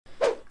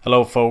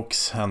Hello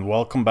folks, and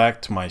welcome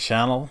back to my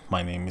channel.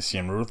 My name is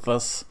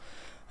JimRuthless,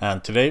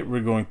 and today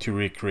we're going to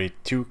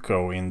recreate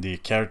Tuco in the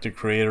character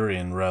creator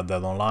in Red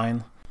Dead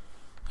Online.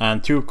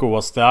 And Tuco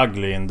was the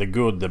ugly in The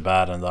Good, the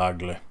Bad and the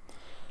Ugly.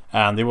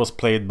 And it was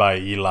played by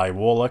Eli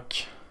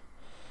Wallach.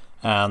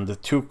 And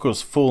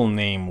Tuco's full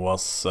name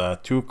was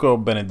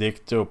Tuco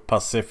Benedicto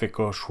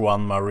Pacífico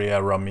Juan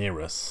María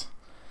Ramirez,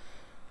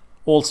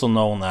 also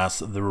known as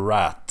the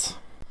Rat.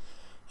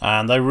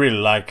 And I really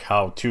like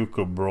how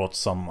Tuco brought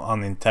some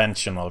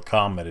unintentional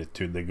comedy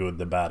to The Good,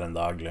 the Bad and the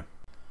Ugly.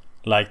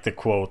 Like the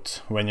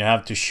quote, "When you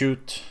have to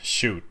shoot,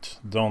 shoot,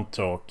 don't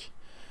talk."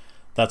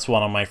 That's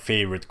one of my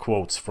favorite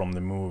quotes from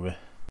the movie.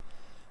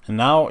 And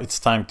now it's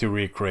time to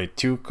recreate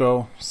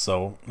Tuco,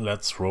 so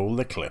let's roll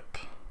the clip.